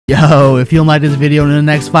Yo, if you don't like this video in the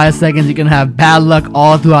next 5 seconds, you're gonna have bad luck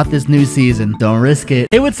all throughout this new season. Don't risk it.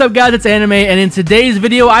 Hey, what's up guys, it's Anime, and in today's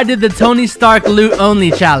video, I did the Tony Stark loot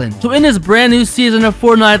only challenge. So in this brand new season of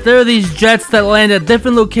Fortnite, there are these jets that land at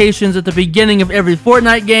different locations at the beginning of every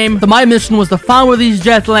Fortnite game. So my mission was to find where these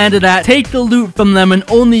jets landed at, take the loot from them, and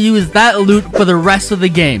only use that loot for the rest of the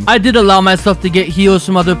game. I did allow myself to get heals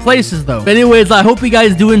from other places though. But anyways, I hope you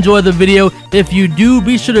guys do enjoy the video. If you do,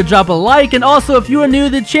 be sure to drop a like, and also if you are new to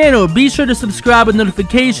the channel, be sure to subscribe with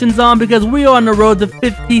notifications on because we are on the road to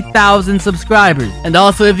 50,000 subscribers. And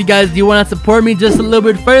also, if you guys do want to support me just a little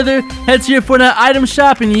bit further, head to your Fortnite item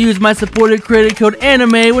shop and use my supported creator code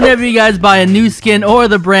ANIME whenever you guys buy a new skin or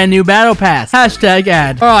the brand new battle pass. Hashtag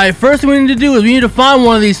ad. Alright, first thing we need to do is we need to find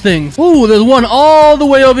one of these things. Ooh, there's one all the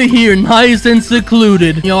way over here, nice and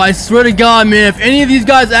secluded. Yo, I swear to God, man, if any of these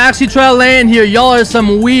guys actually try to land here, y'all are some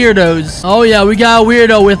weirdos. Oh yeah, we got a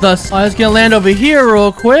weirdo with us. Alright, let's get land over here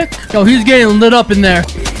real quick. Yo, he's getting lit up in there.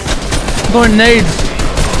 I'm going nades.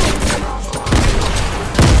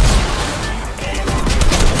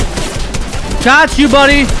 Got you,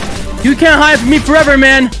 buddy. You can't hide from me forever,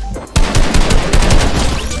 man.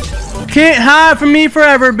 Can't hide from me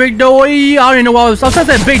forever, big boy. I don't even know what I was trying to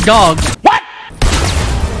say big dog. What?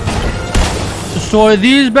 Destroy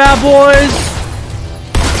these bad boys.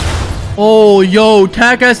 Oh, yo,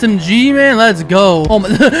 TAC SMG, man. Let's go. Oh, my,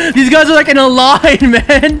 these guys are like in a line,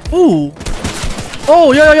 man. Ooh.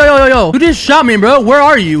 Oh, yo. Who just shot me, bro? Where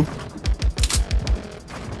are you?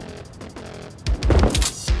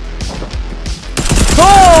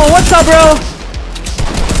 Oh, what's up, bro?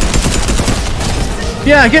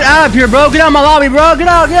 Yeah, get out of here, bro. Get out of my lobby, bro. Get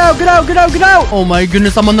out. Oh, my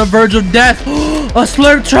goodness. I'm on the verge of death. A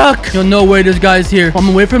slurp truck. Yo, no way this guy's here. I'm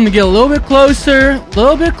gonna wait for him to get a little bit closer.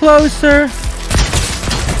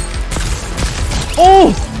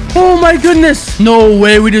 Oh my goodness. No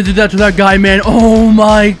way we did that to that guy, man. Oh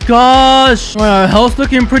my gosh. Our health's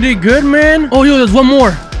looking pretty good, man. Oh, yo, there's one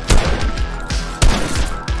more.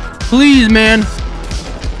 Please, man.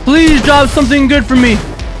 Please drop something good for me.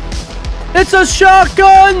 It's a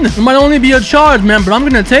shotgun. It might only be a charge, man, but I'm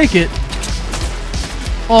gonna take it.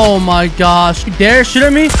 Oh my gosh. You dare shoot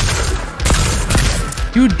at me?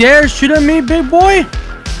 You dare shoot at me, big boy?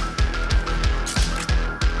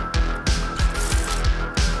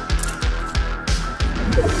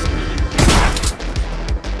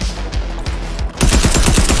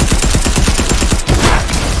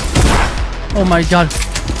 Oh my god.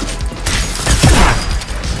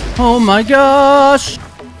 Oh my gosh.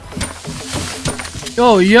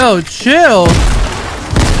 Yo, chill.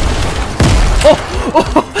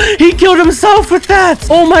 Oh, he killed himself with that.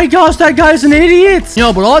 Oh my gosh, that guy's an idiot.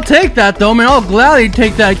 Yo, but I'll take that though, man. I'll gladly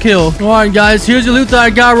take that kill. All right, guys, here's the loot that I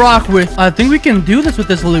got rocked with. I think we can do this with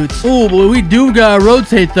this loot. Oh, but we do gotta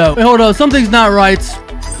rotate though. Wait, hold on, something's not right.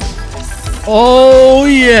 Oh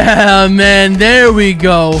yeah, man, there we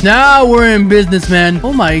go. Now we're in business, man.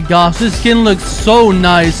 Oh my gosh, this skin looks so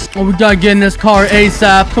nice. Oh, we gotta get in this car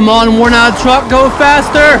ASAP. Come on, worn out truck, go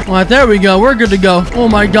faster. All right, there we go. We're good to go. Oh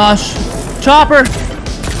my gosh. Chopper.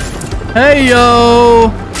 Hey, yo.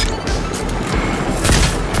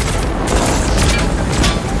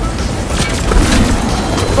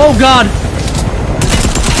 Oh, God.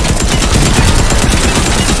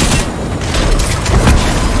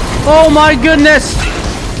 Oh, my goodness.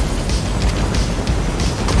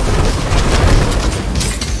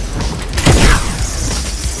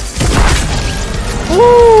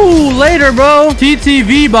 Ooh, later, bro.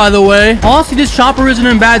 TTV, by the way. Honestly, this chopper isn't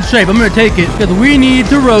in bad shape. I'm gonna take it because we need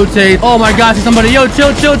to rotate. Oh my gosh, somebody. Yo,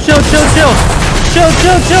 chill. Chill.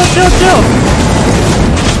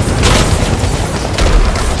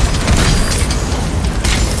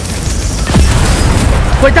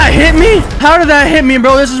 Wait, that hit me? How did that hit me,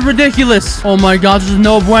 bro? This is ridiculous. Oh my gosh, this is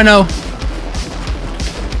no bueno.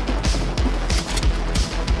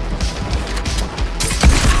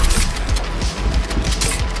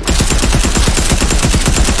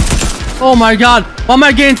 Oh my god. Why am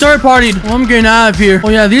I getting third partied? Oh, I'm getting out of here. Oh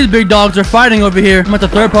yeah, these big dogs are fighting over here. I'm at the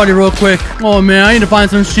third party real quick. Oh man, I need to find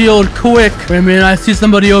some shield quick. Wait a minute, I see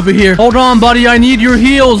somebody over here. Hold on, buddy. I need your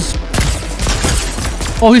heals.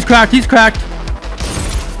 Oh, he's cracked.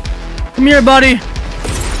 Come here, buddy.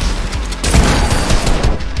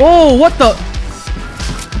 Oh, what the?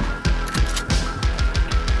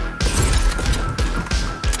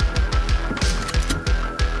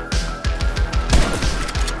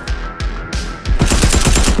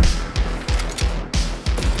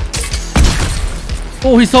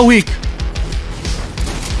 Oh, he's so weak.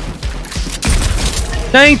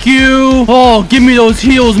 Thank you. Oh, give me those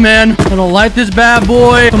heals, man. Gonna light this bad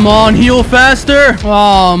boy. Come on, heal faster.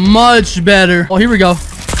 Oh, much better. Oh, here we go.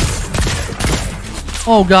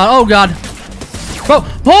 Oh, God. Oh, God. Bro,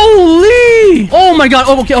 holy! Oh, my God.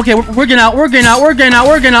 Oh, okay. We're getting out. We're getting out. We're getting out.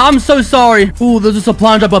 We're getting out. I'm so sorry. Ooh, there's a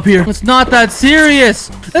supply drop up here. It's not that serious.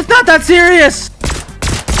 It's not that serious.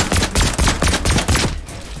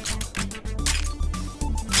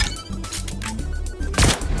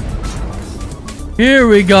 Here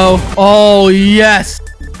we go. Oh, yes.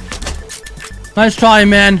 Nice try,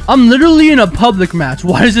 man. I'm literally in a public match.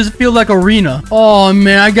 Why does this feel like arena? Oh,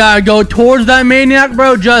 man. I gotta go towards that maniac,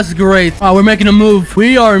 bro. Just great. All right, we're making a move.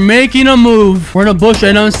 We are making a move. We're in a bush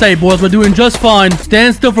and unsafe, boys. We're doing just fine.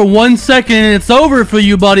 Stand still for 1 second and it's over for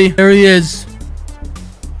you, buddy. There he is.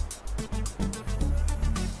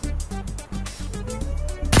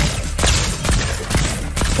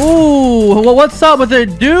 Ooh, what's up with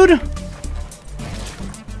it, dude?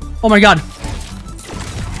 Oh my God.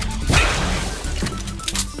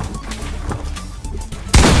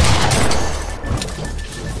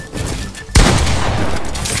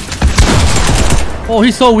 Oh,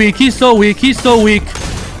 he's so weak. He's so weak. He's so weak.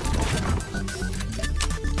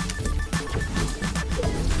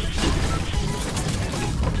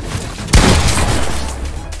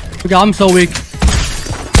 Okay, I'm so weak.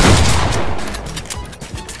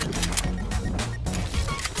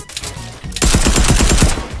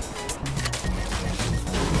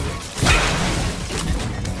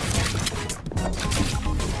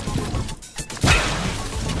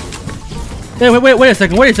 Hey, wait a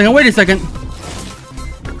second.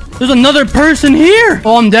 There's another person here.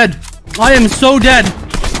 Oh, I'm dead. I am so dead.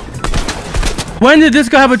 When did this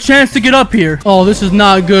guy have a chance to get up here? Oh, this is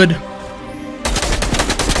not good.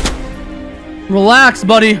 Relax,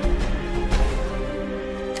 buddy.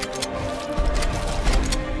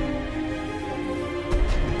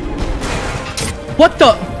 What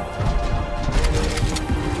the?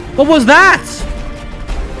 What was that?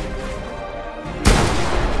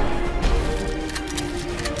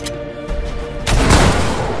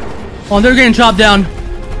 Oh, they're getting chopped down.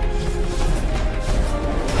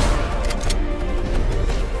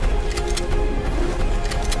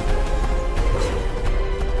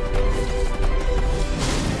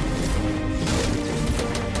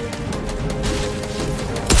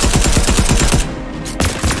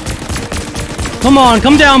 Come on,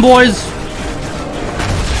 come down, boys.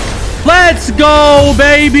 Let's go,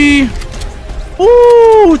 baby.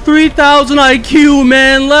 Ooh, 3,000 IQ,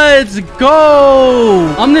 man. Let's go.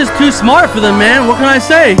 I'm just too smart for them, man. What can I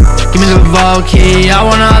say? Give me the ball key, I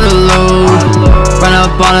want all the loot. Run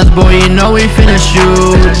up on us, boy, you know we finna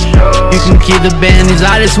shoot. You can keep the bandies,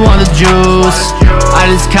 I just want the juice. I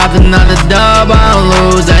just copped another dub, I don't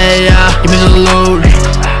lose. Hey, give me the loot,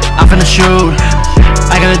 I finna shoot.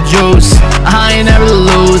 I got the juice, I ain't never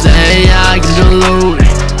lose. Hey, give me the loot,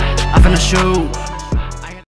 I finna shoot.